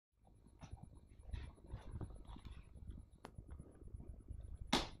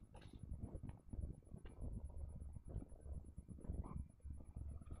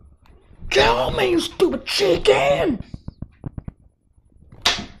Come here, you stupid chicken!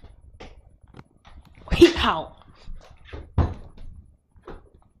 Hit how?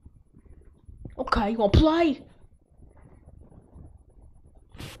 Okay, you wanna play?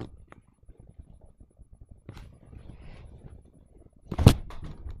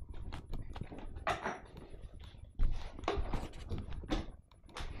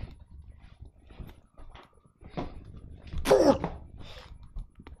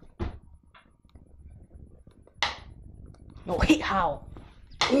 No, hit how?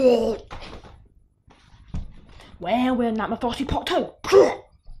 Well, we're not my frosty part 2.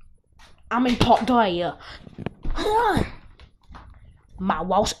 I'm in part 3. My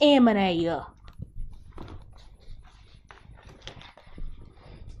worst enemy.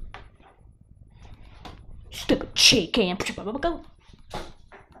 Stupid chicken. Go.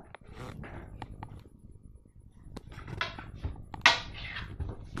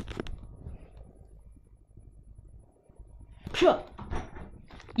 Sure.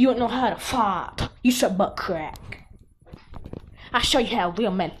 You don't know how to fight. You some butt crack. I'll show you how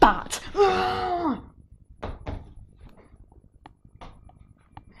real men fight.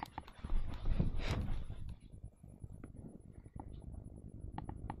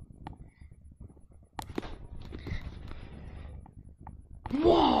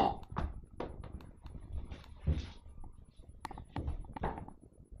 Whoa!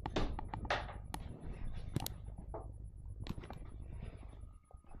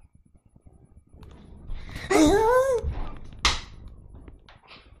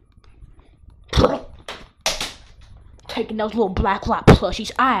 Taking those little black light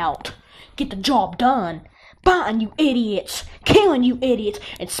plushies out. Get the job done. Biting you idiots. Killing you idiots.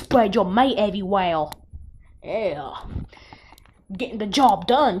 And spread your mate everywhere. Yeah. Getting the job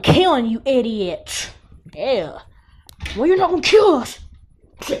done. Killing you idiots. Yeah. Well, you're not gonna kill us.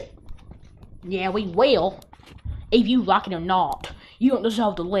 Yeah, we will. If you like it or not. You don't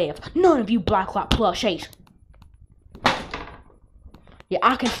deserve to live. None of you black light plushies. Yeah,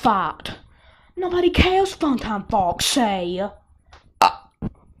 I can fight. Nobody cares, Funtime Fox say.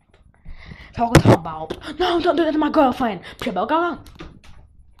 Talking about. No, don't do that to my girlfriend. People, go on.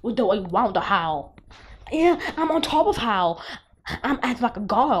 We do what you want to Hal. Yeah, I'm on top of Hal. I'm acting like a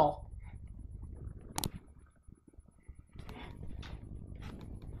girl.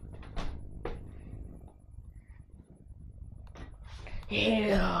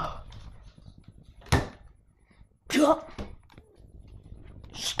 Yeah.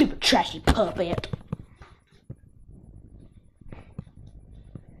 Stupid trashy puppet.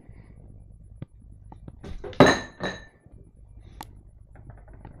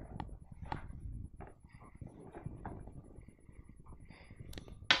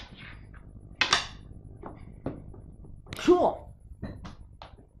 Sure.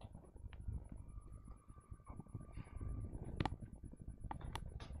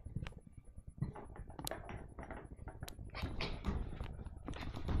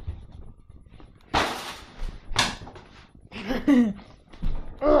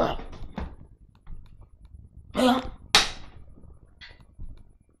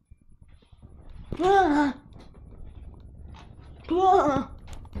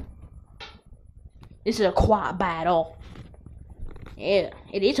 This is a quiet battle. Yeah,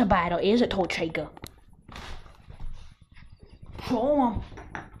 it is a battle, is it, Torchica? Sure.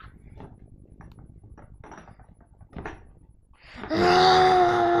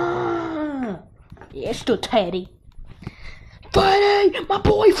 Yes, to Teddy. Freddy, my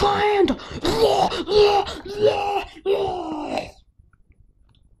boyfriend!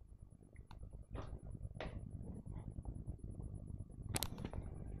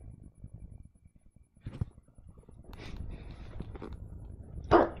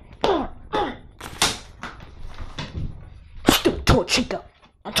 Stupid Torchica,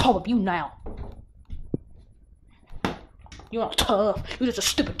 on top of you now. You're not tough, you're just a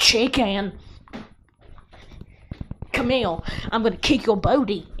stupid chicken. Come here, I'm gonna kick your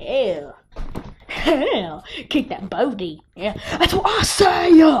booty. Yeah. Yeah. Kick that booty. Yeah. That's what I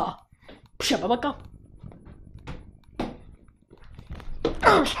say. Go.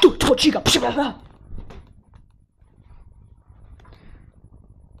 Stupid Torchica.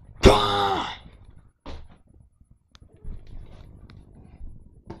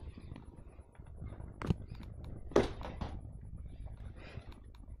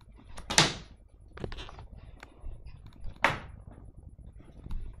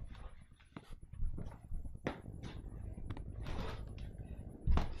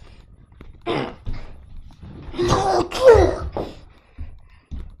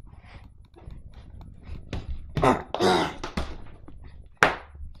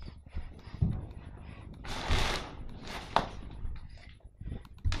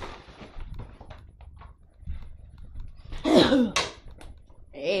 Ew.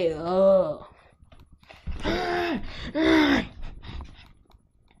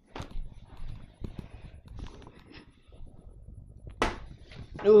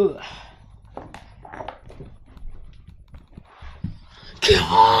 Ugh.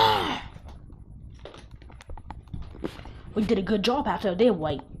 We did a good job out there, didn't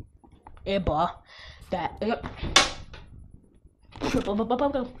we? Yeah, boy. That.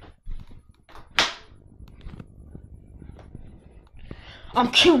 I'm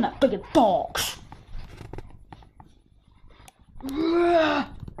killing that friggin' fox.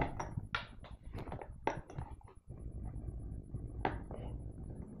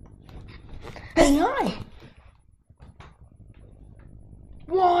 Hey, hi.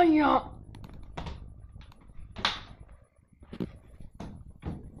 Why?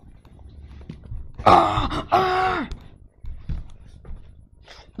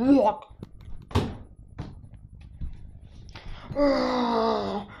 Look.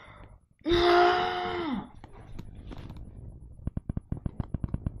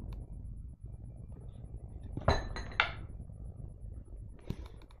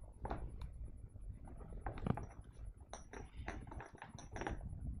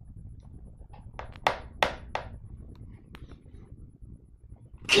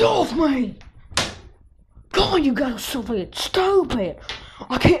 Get off me! God, you guys are so fucking stupid!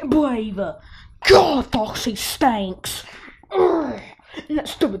 I can't believe it! God, Foxy stinks! Ugh. And that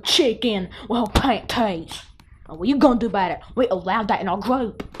stupid chicken with her panties! Oh, what you gonna do about it? We allowed that in our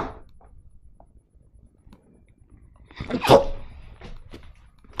group!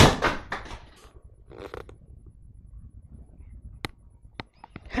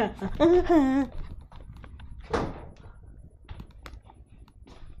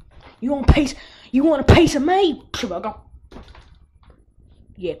 You want a piece of me?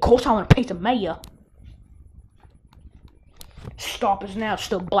 Yeah, of course I want a piece of me. Stop us now,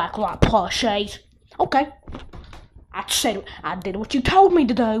 still black like plushies. Okay. I did what you told me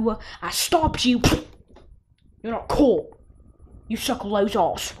to do. I stopped you. You're not cool. You suck loads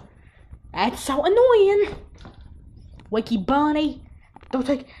ass. That's so annoying. Wakey Bunny. Go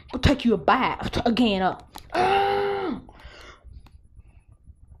take you a bath again.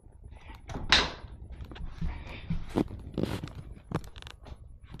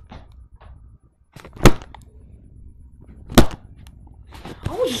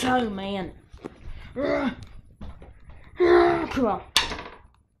 Oh, so man. Come on.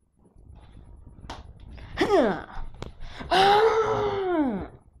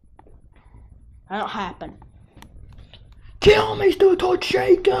 That'll happen. Kill me, stupid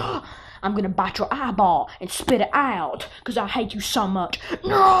shaker! I'm gonna bite your eyeball and spit it out, cause I hate you so much.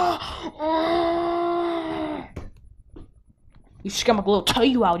 No! You scum, a little tell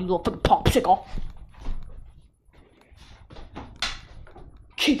you out, you little fucking popsicle.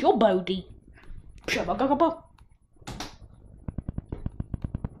 Keep your body.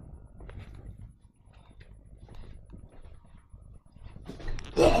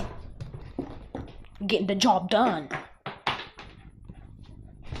 Getting the job done.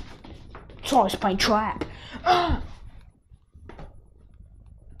 Sorry, it's playing trap.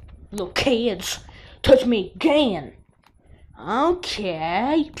 Little kids, touch me again.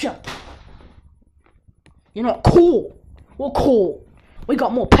 Okay. You're not cool. We're cool. We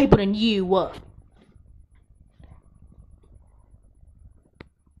got more people than you.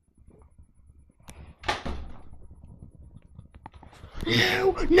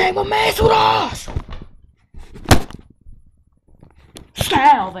 You never mess with us!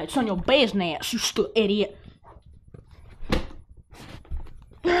 Salve, it's on your business, you stupid idiot.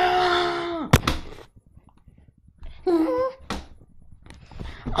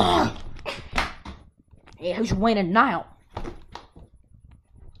 Yeah, who's winning now?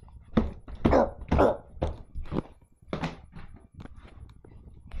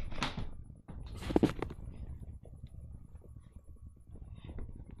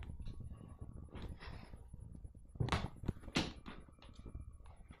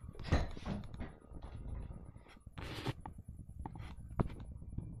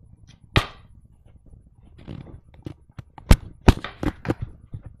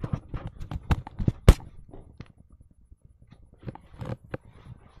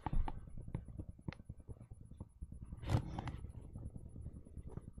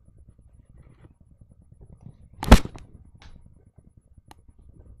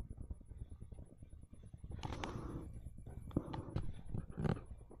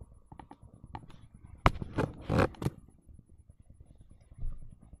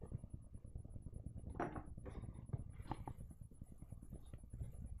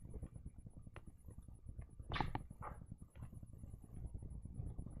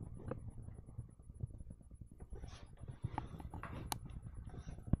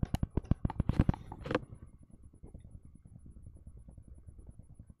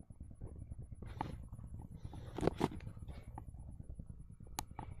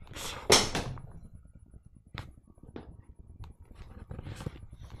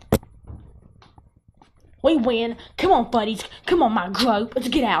 We win. Come on, buddies. Come on, my group. Let's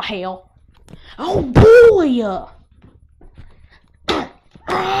get out, hell. Oh, boy.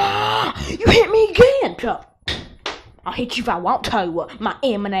 You hit me again. I'll hit you if I want to, my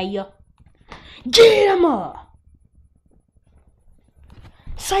M&A. Get him.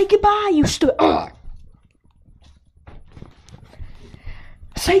 Say goodbye, you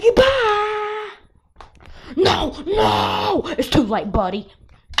Say goodbye. No. It's too late, buddy.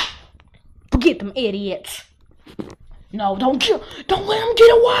 Forget them idiots. No, don't let them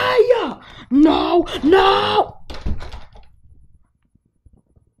get away. No.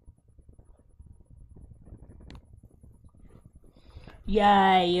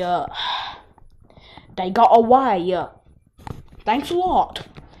 Yay. They got away. Thanks a lot.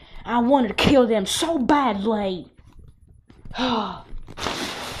 I wanted to kill them so badly.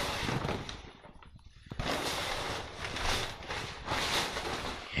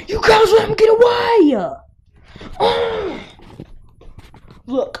 You guys let him get away!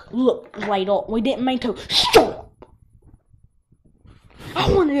 Look, wait up. We didn't mean to. Stop!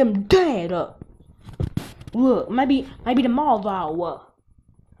 I wanted him dead. Look, maybe tomorrow,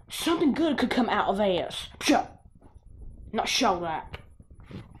 something good could come out of this. Not show that.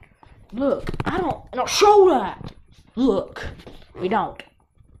 Look, not show that. Look, we don't.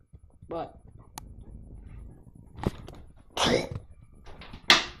 But.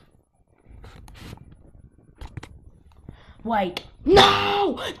 Wait.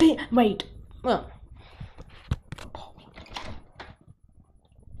 No! Wait.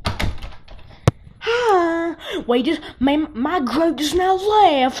 Wait, my group just now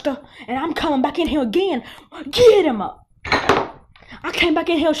left, and I'm coming back in here again. Get him up! I came back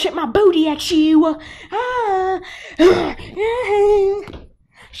in here to shake my booty at you.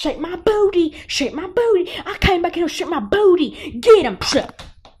 Shake my booty. I came back in here to shake my booty. Get him!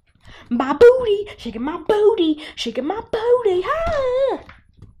 My booty, shaking my booty.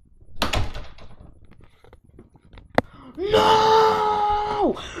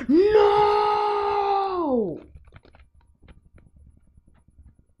 No! No!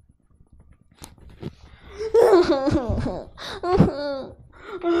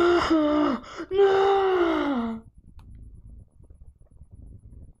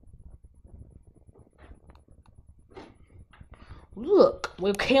 Look,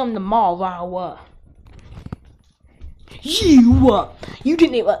 we'll kill him tomorrow. You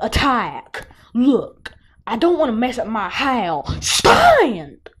didn't even attack. Look, I don't want to mess up my house.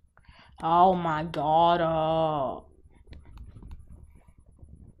 Stand! Oh my God.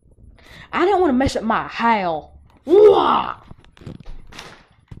 I didn't want to mess up my house. Wah!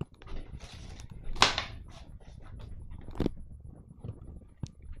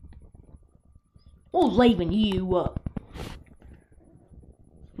 We're leaving you up.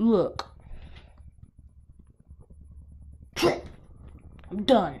 Look. I'm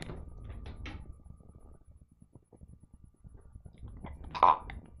done.